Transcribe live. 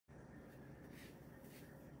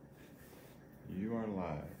You are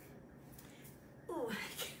live. Ooh,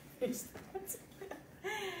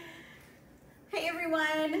 hey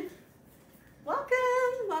everyone,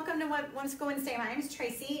 welcome to Whimsical Wednesday. My name is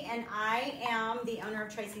Tracy and I am the owner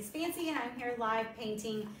of Tracy's Fancy, and I'm here live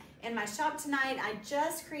painting in my shop tonight. I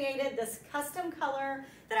just created this custom color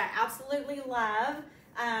that I absolutely love.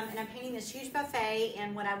 And I'm painting this huge buffet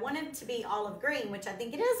in what I wanted to be olive green, which I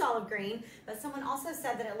think it is olive green, but someone also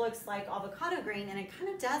said that it looks like avocado green, and it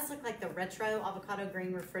kind of does look like the retro avocado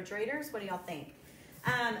green refrigerators. What do y'all think?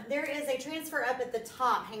 There is a transfer up at the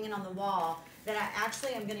top hanging on the wall that I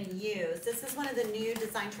actually am going to use. This is one of the new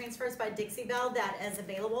design transfers by Dixie Belle that is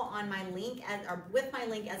available on my link, or with my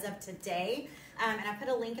link as of today. And I put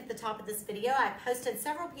a link at the top of this video. I posted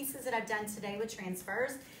several pieces that I've done today with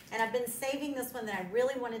transfers, and I've been saving this one that I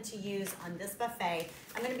really wanted to use on this buffet.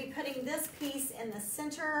 I'm going to be putting this piece in the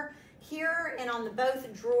center here and on the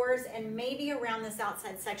both drawers, and maybe around this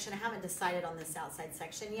outside section. I haven't decided on this outside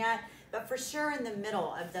section yet, but for sure in the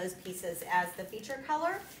middle of those pieces as the feature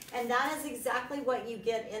color. And that is exactly what you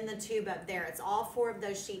get in the tube up there. It's all four of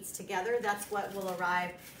those sheets together. That's what will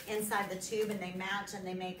arrive inside the tube, and they match and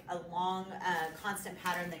they make a long constant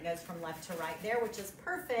pattern that goes from left to right there, which is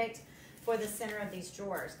perfect for the center of these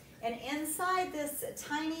drawers. And inside this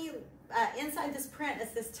tiny, inside this print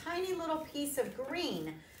is this tiny little piece of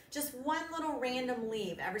green. Just one little random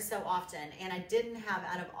leaf every so often, and I didn't have,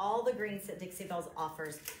 out of all the greens that Dixie Belle's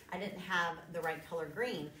offers, I didn't have the right color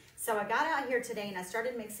green. So I got out here today and I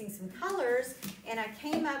started mixing some colors, and I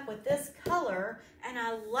came up with this color, and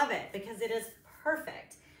I love it because it is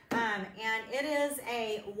perfect. And it is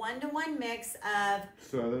a 1-to-1 mix of...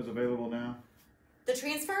 So are those available now? The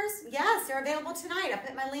transfers? Yes, they're available tonight. I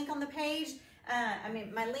put my link on the page,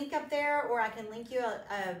 my link up there, or I can link you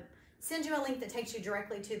send you a link that takes you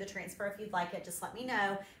directly to the transfer if you'd like it. Just let me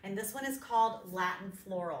know. And this one is called Latin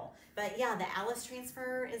Floral. But yeah, the Alice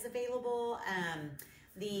transfer is available.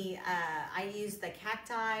 I used the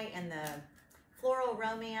cacti and the floral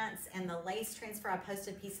romance and the lace transfer. I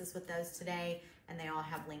posted pieces with those today, and they all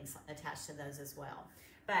have links attached to those as well.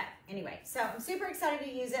 But anyway, so I'm super excited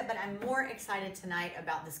to use it, but I'm more excited tonight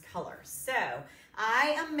about this color. So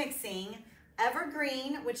I am mixing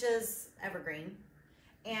Evergreen, which is Evergreen,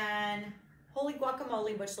 and Holy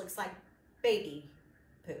Guacamole, which looks like baby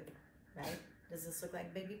poop, right? Does this look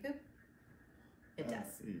like baby poop? It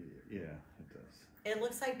does. Yeah, it does. It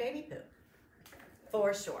looks like baby poop,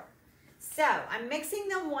 for sure. So I'm mixing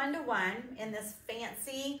them 1-to-1 in this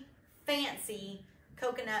fancy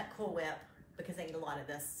coconut Cool Whip, because I eat a lot of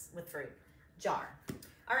this with fruit, jar.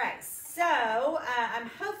 All right, so I'm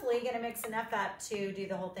hopefully gonna mix enough up to do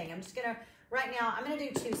the whole thing. I'm just gonna, right now, I'm gonna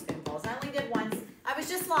do 2 spoonfuls. I only did once. I was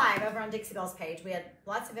just live over on Dixie Belle's page. We had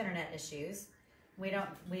lots of internet issues.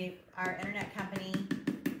 Our internet company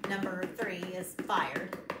number 3 is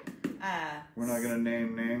fired. We're not gonna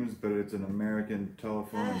name names, but it's an American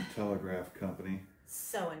telephone and telegraph company.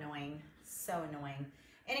 So annoying, so annoying.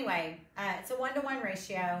 Anyway, it's a 1-to-1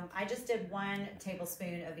 ratio. I just did 1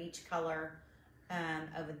 tablespoon of each color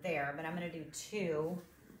over there, but I'm gonna do 2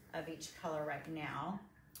 of each color right now.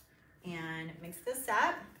 And mix this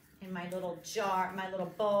up in my little jar, my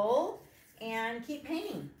little bowl, and keep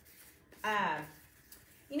painting.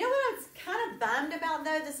 You know what I was kind of bummed about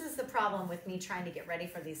though? This is the problem with me trying to get ready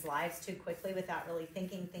for these lives too quickly without really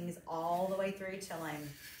thinking things all the way through till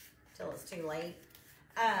it's too late.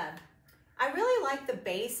 I really like the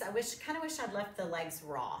base. I kind of wish I'd left the legs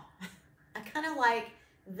raw. I kind of like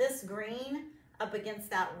this green up against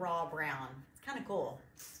that raw brown. It's kind of cool.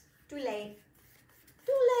 Too late.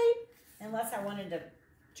 Too late. Unless I wanted to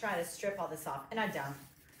try to strip all this off, and I don't.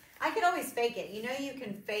 I could always fake it. You know, you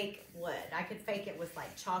can fake wood. I could fake it with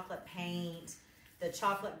like chocolate paint, the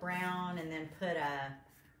chocolate brown, and then put a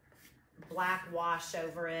black wash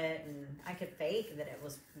over it, and I could fake that it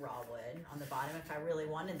was raw wood on the bottom. If I really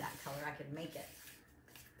wanted that color, I could make it.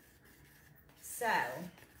 So,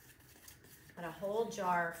 got a whole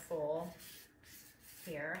jar full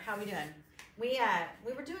here. How are we doing? We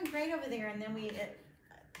were doing great over there, and then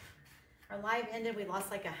our live ended. We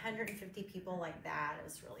lost like 150 people like that. It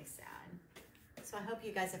was really sad. So I hope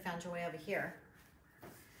you guys have found your way over here.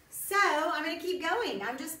 So I'm going to keep going.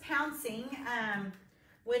 I'm just pouncing,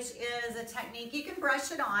 which is a technique. You can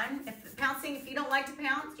brush it on. If you don't like to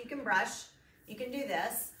pounce, you can brush. You can do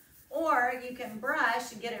this. Or you can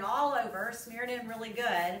brush and get it all over, smear it in really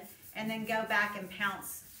good, and then go back and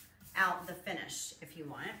pounce out the finish if you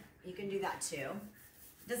want. You can do that too.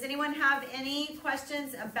 Does anyone have any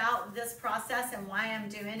questions about this process and why I'm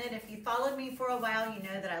doing it? If you followed me for a while, you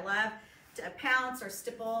know that I love to pounce or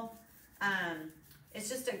stipple. It's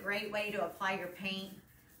just a great way to apply your paint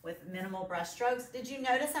with minimal brush strokes. Did you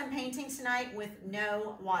notice I'm painting tonight with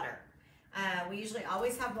no water? We usually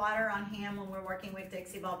always have water on hand when we're working with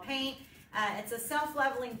Dixie Belle paint. It's a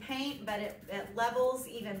self-leveling paint, but it levels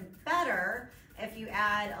even better if you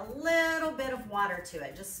add a little bit of water to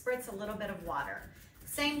it. Just spritz a little bit of water.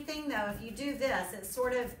 Same thing though, if you do this, it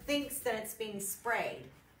sort of thinks that it's being sprayed.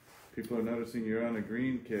 People are noticing you're on a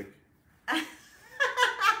green kick.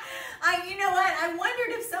 You know what? I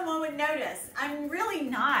wondered if someone would notice. I'm really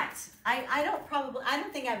not. I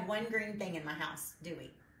don't think I have one green thing in my house, do we?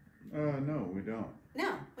 No, we don't.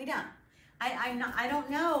 No, we don't. I don't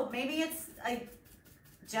know. Maybe it's like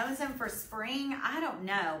Jonesing for spring. I don't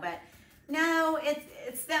know, but no,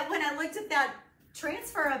 it's that when I looked at that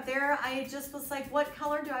transfer up there, I just was like, what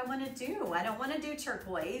color do I want to do? I don't want to do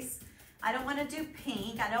turquoise. I don't want to do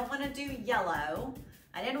pink. I don't want to do yellow.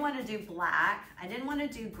 I didn't want to do black. I didn't want to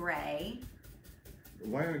do gray.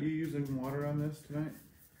 Why aren't you using water on this tonight?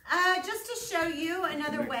 Just to show you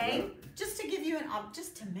another way. Just to give you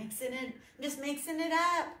just to mix it in. Just mixing it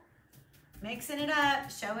up. Mixing it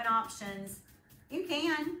up, showing options. You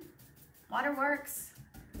can. Water works.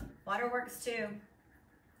 Water works too.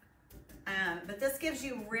 But this gives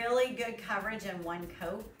you really good coverage in one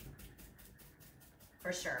coat.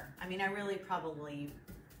 For sure. I mean, I really probably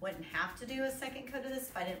wouldn't have to do a second coat of this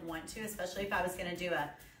if I didn't want to, especially if I was going to do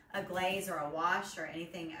a glaze or a wash or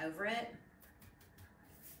anything over it.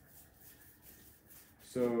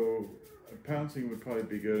 So pouncing would probably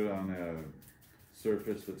be good on a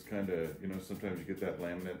surface that's kind of, you know, sometimes you get that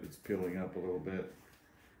laminate that's peeling up a little bit.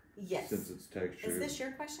 Yes. Since it's textured. Is this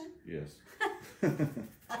your question? Yes.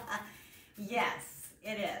 Yes,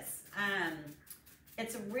 it is.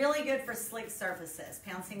 It's really good for slick surfaces.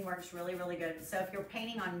 Pouncing works really, really good. So if you're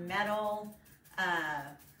painting on metal,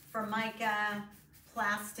 formica,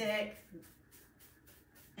 plastic,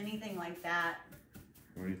 anything like that.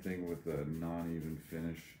 Or anything with a non-even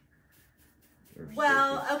finish.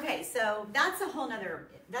 Well, okay, so that's a whole nother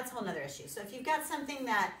issue. So if you've got something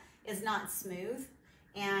that is not smooth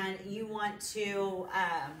and you want to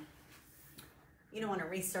you don't want to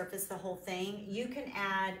resurface the whole thing, you can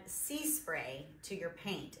add sea spray to your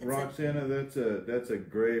paint. Roxana, that's a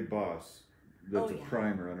gray B.O.S. That's Oh, a yeah.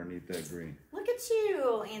 primer underneath that green. Look at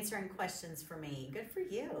you answering questions for me. Good for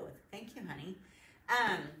you. Thank you, honey.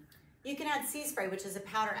 You can add sea spray, which is a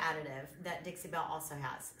powder additive that Dixie Belle also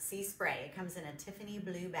has. Sea spray. It comes in a Tiffany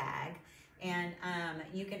blue bag. And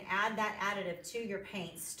you can add that additive to your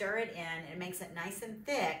paint, stir it in, it makes it nice and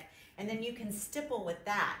thick, and then you can stipple with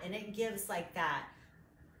that, and it gives like that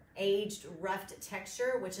aged, roughed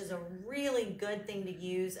texture, which is a really good thing to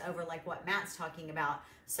use over like what Matt's talking about,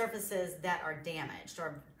 surfaces that are damaged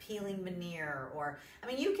or peeling veneer, or, I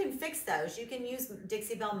mean, you can fix those. You can use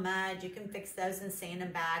Dixie Belle mud, you can fix those and sand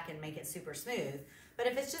them back and make it super smooth. But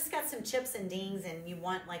if it's just got some chips and dings and you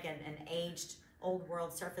want like an aged, old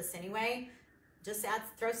world surface anyway, just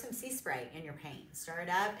throw some sea spray in your paint, stir it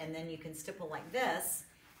up, and then you can stipple like this,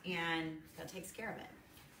 and that takes care of it.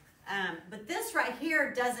 But this right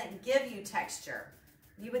here doesn't give you texture.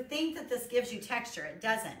 You would think that this gives you texture. It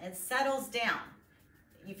doesn't. It settles down.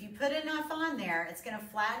 If you put enough on there, it's going to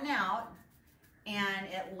flatten out, and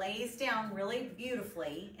it lays down really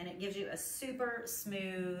beautifully, and it gives you a super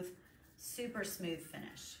smooth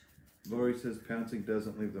finish. Lori says pouncing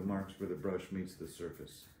doesn't leave the marks where the brush meets the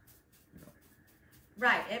surface.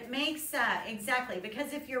 Right, it makes, exactly,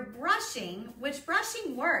 because if you're brushing, which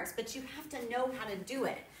brushing works, but you have to know how to do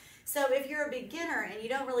it. So if you're a beginner and you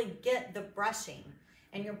don't really get the brushing,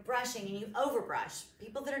 and you're brushing and you overbrush,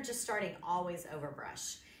 people that are just starting always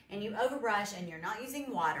overbrush. And you overbrush and you're not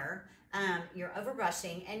using water, you're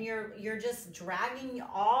overbrushing, and you're just dragging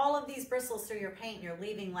all of these bristles through your paint, and you're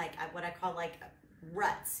leaving like what I call like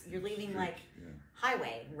ruts. You're leaving like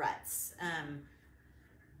highway ruts.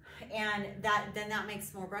 And then that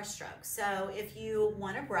makes more brush strokes. So if you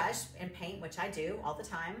want to brush and paint, which I do all the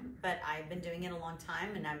time, but I've been doing it a long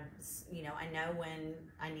time, and I know when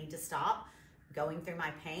I need to stop going through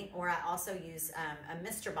my paint. Or I also use a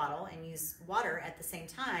mister bottle and use water at the same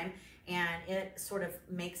time, and it sort of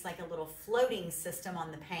makes like a little floating system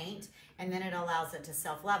on the paint, and then it allows it to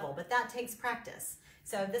self-level. But that takes practice.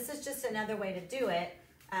 So this is just another way to do it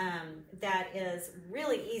that is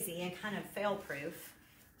really easy and kind of fail-proof,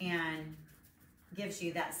 and gives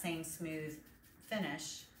you that same smooth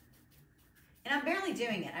finish. And I'm barely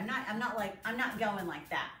doing it. I'm not going like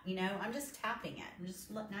that, you know? I'm just tapping it. And just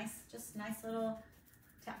look nice, just nice little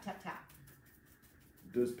tap, tap, tap.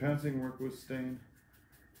 Does pouncing work with stain?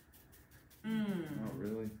 Not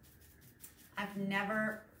really. I've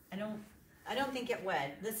never, I don't think it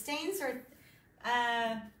would. The stains are,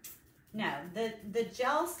 no, The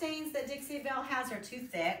gel stains that Dixie Belle has are too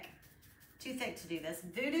thick to do this.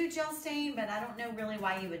 Voodoo gel stain, but I don't know really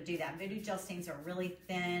why you would do that. Voodoo gel stains are really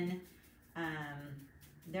thin.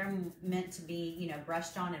 They're meant to be, you know,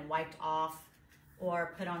 brushed on and wiped off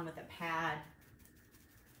or put on with a pad.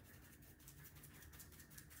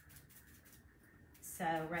 So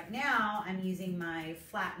right now I'm using my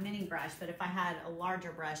flat mini brush, but if I had a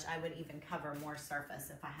larger brush, I would even cover more surface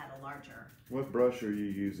if I had a larger. What brush are you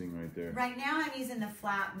using right there? Right now I'm using the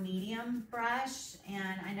flat medium brush,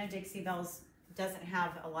 and I know Dixie Belle's doesn't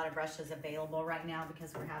have a lot of brushes available right now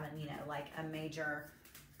because we're having, you know, like a major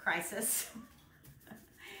crisis.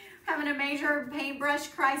 Having a major paintbrush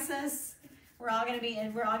crisis. We're all gonna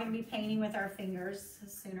be painting with our fingers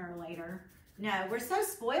sooner or later. No, we're so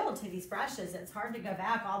spoiled to these brushes. It's hard to go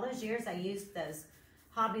back. All those years I used those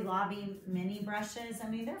Hobby Lobby mini brushes. I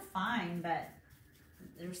mean, they're fine, but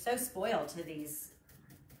they're so spoiled to these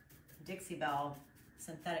Dixie Belle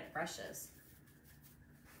synthetic brushes.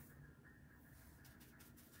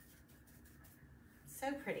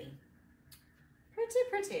 So pretty. Pretty,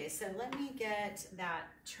 pretty. So let me get that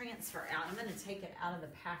transfer out. I'm going to take it out of the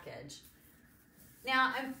package.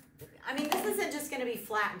 Now, I mean, this isn't just going to be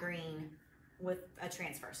flat green with a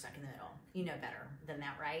transfer stuck in the middle. You know better than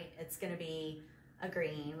that, right? It's going to be a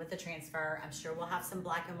green with a transfer. I'm sure we'll have some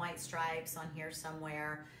black and white stripes on here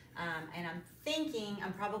somewhere. And I'm thinking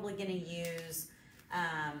I'm probably going to use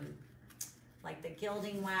like the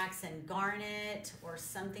gilding wax and garnet or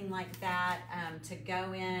something like that to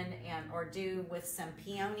go in and or do with some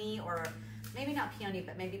peony, or maybe not peony,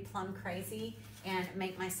 but maybe Plum Crazy, and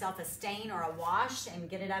make myself a stain or a wash and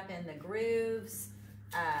get it up in the grooves.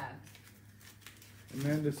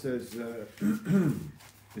 Amanda says,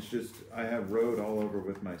 it's just, I have road all over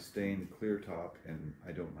with my stained clear top and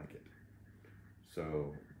I don't like it.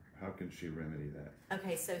 So how can she remedy that?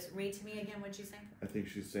 Okay, so read to me again, what'd you say? I think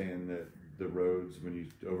she's saying that the roads, when you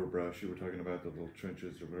overbrush, you were talking about the little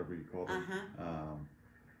trenches or whatever you called them,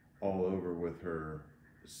 all over with her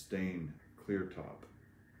stained clear top.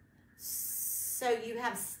 So you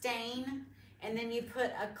have stain and then you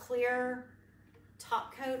put a clear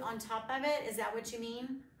top coat on top of it? Is that what you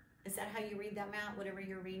mean? Is that how you read that, Matt? Whatever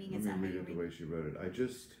you're reading, is that how you read it? Let me read it the way she wrote it.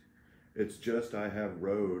 It's just I have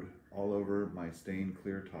road all over my stained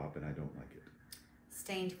clear top and I don't like it.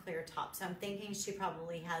 Stained clear top. So I'm thinking she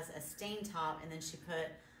probably has a stained top and then she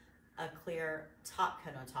put a clear top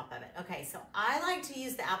coat on top of it. Okay, so I like to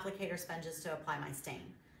use the applicator sponges to apply my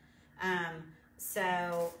stain.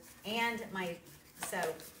 So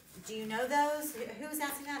do you know those? Who's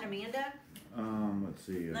asking that? Amanda? Let's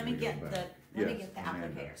see. Let me get the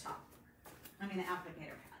applicator top. I mean the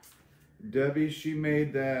applicator pad. Debbie, she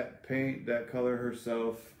made that paint, that color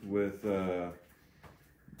herself with what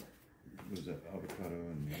was that, avocado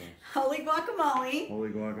and what else? Holy Guacamole. Holy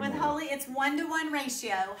Guacamole. With Holy, it's 1-to-1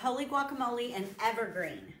 ratio. Holy Guacamole and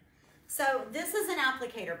Evergreen. So this is an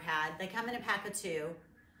applicator pad. They come in a pack of 2.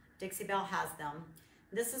 Dixie Belle has them.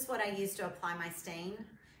 This is what I use to apply my stain.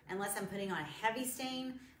 Unless I'm putting on a heavy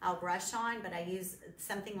stain, I'll brush on, but I use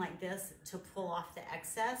something like this to pull off the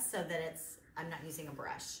excess so that I'm not using a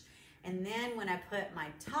brush. And then when I put my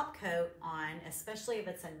top coat on, especially if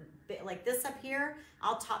it's a bit like this up here,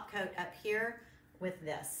 I'll top coat up here with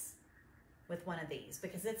one of these,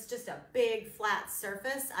 because it's just a big flat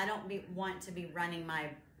surface. I don't want to be running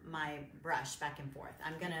my brush back and forth.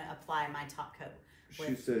 I'm gonna apply my top coat.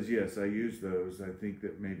 She says, yes, I use those. I think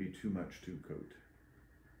that may be too much to coat.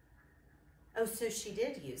 Oh, so she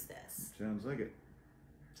did use this. Sounds like it.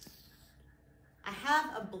 I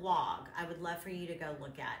have a blog I would love for you to go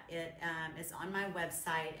look at. It is on my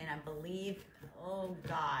website, and I believe, oh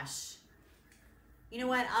gosh. You know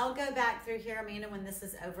what? I'll go back through here, Amanda, when this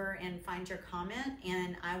is over and find your comment,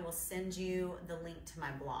 and I will send you the link to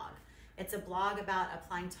my blog. It's a blog about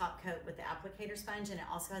applying top coat with the applicator sponge, and it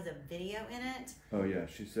also has a video in it. Oh yeah,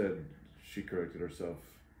 she said, she corrected herself.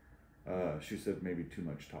 She said maybe too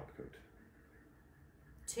much top coat.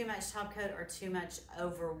 Too much top coat or too much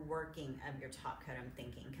overworking of your top coat, I'm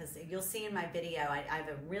thinking. Because you'll see in my video, I have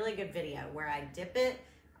a really good video where I dip it.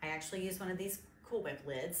 I actually use one of these Cool Whip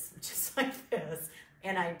lids, just like this.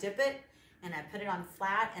 And I dip it, and I put it on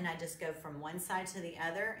flat, and I just go from one side to the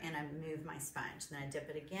other, and I move my sponge. Then I dip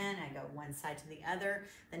it again, I go one side to the other,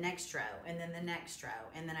 the next row, and then the next row,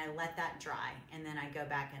 and then I let that dry, and then I go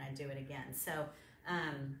back and I do it again. So,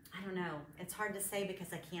 I don't know. It's hard to say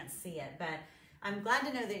because I can't see it, but I'm glad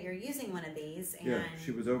to know that you're using one of these. And yeah, she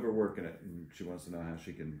was overworking it, and she wants to know how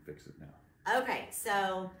she can fix it now. Okay,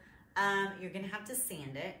 so you're going to have to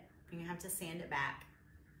sand it. You're going to have to sand it back.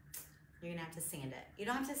 You're going to have to sand it. You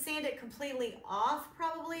don't have to sand it completely off,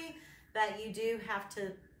 probably, but you do have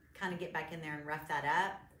to kind of get back in there and rough that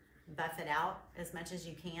up, buff it out as much as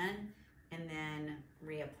you can, and then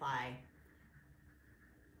reapply.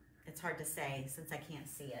 It's hard to say since I can't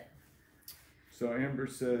see it. So Amber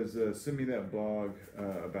says, send me that blog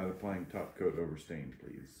about applying top coat over stain,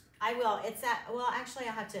 please. I will. It's well, actually,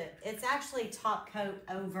 I have to. It's actually top coat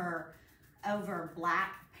over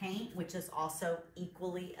black paint, which is also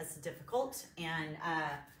equally as difficult and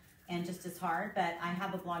just as hard. But I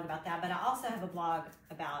have a blog about that. But I also have a blog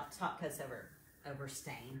about top coats over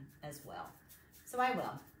stain as well. So I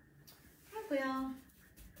will.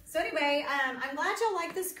 So anyway, I'm glad y'all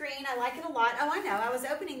like this green. I like it a lot. Oh, I know. I was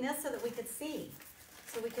opening this so that we could see.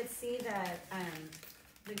 So we could see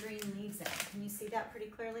the green leaves in it. Can you see that pretty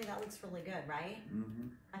clearly? That looks really good, right? Mm-hmm.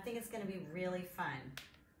 I think it's going to be really fun.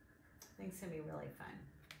 I think it's going to be really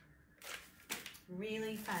fun.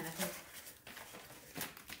 Really fun. I think.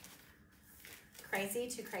 Crazy?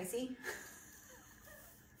 Too crazy?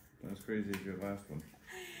 Not as crazy as your last one.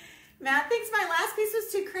 Matt thinks my last piece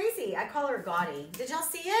was too crazy. I call her gaudy. Did y'all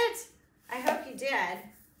see it? I hope you did.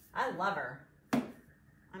 I love her.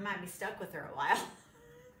 I might be stuck with her a while.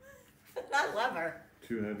 I love her.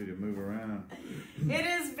 Too heavy to move around. It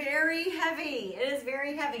is very heavy. It is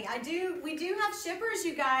very heavy. We do have shippers,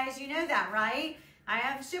 you guys. You know that, right? I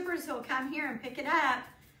have shippers who'll come here and pick it up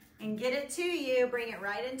and get it to you, bring it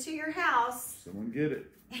right into your house. Someone get it.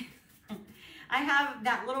 I have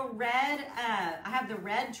that little red, I have the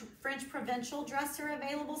red French Provincial dresser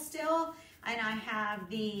available still. And I have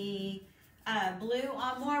the blue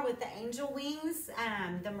armoire with the angel wings,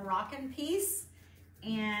 the Moroccan piece.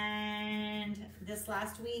 And this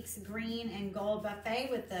last week's green and gold buffet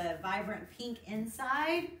with the vibrant pink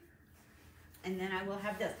inside. And then I will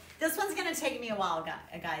have this. This one's gonna take me a while,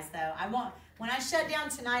 guys, though. When I shut down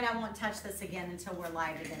tonight, I won't touch this again until we're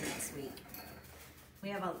live again next week. We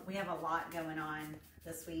have a lot going on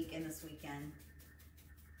this week and this weekend.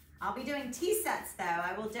 I'll be doing tea sets though.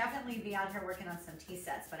 I will definitely be out here working on some tea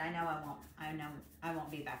sets, but I know I won't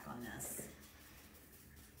be back on this.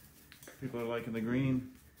 People are liking the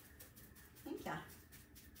green. Thank ya.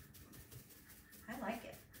 I like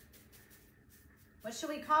it. What should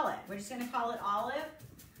we call it? We're just gonna call it Olive.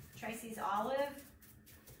 Tracy's Olive.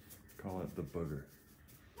 Call it the booger.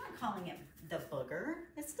 I'm not calling it the booger.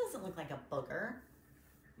 This doesn't look like a booger.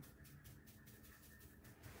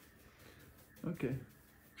 Okay.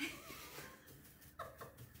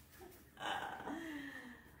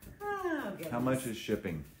 Oh, goodness. How much is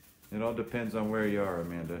shipping? It all depends on where you are,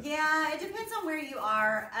 Amanda. Yeah, it depends on where you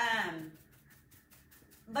are.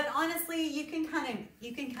 But honestly, you can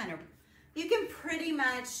pretty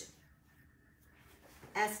much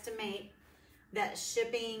estimate that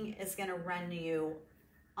shipping is going to run you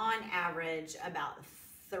on average about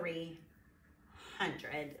 $325.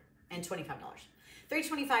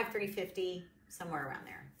 $325, $350, somewhere around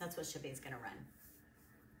there. That's what shipping is going to run.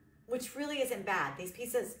 Which really isn't bad. These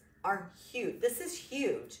pieces are huge. This is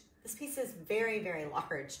huge. This piece is very, very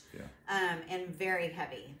large. Yeah. And very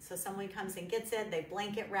heavy. So someone comes and gets it, they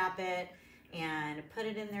blanket wrap it and put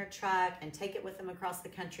it in their truck and take it with them across the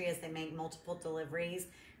country as they make multiple deliveries.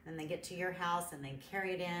 And they get to your house and they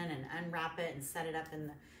carry it in and unwrap it and set it up in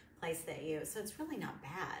the place that you, so it's really not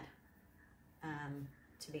bad,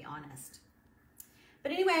 to be honest.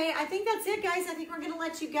 But anyway, I think that's it, guys. I think we're going to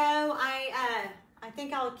let you go. I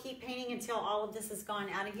think I'll keep painting until all of this has gone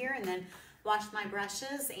out of here and then wash my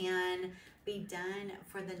brushes and be done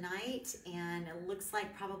for the night. And it looks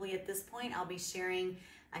like probably at this point I'll be sharing,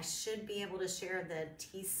 I should be able to share the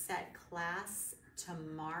tea set class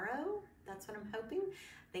tomorrow. That's what I'm hoping.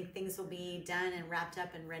 I think things will be done and wrapped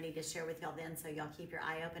up and ready to share with y'all then, so y'all keep your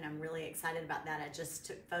eye open. I'm really excited about that. I just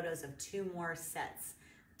took photos of 2 more sets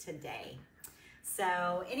today.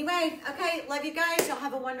 So anyway, okay, love you guys. Y'all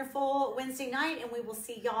have a wonderful Wednesday night, and we will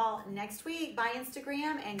see y'all next week. Bye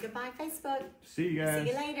Instagram and goodbye Facebook. See you guys.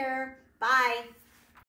 See you later. Bye.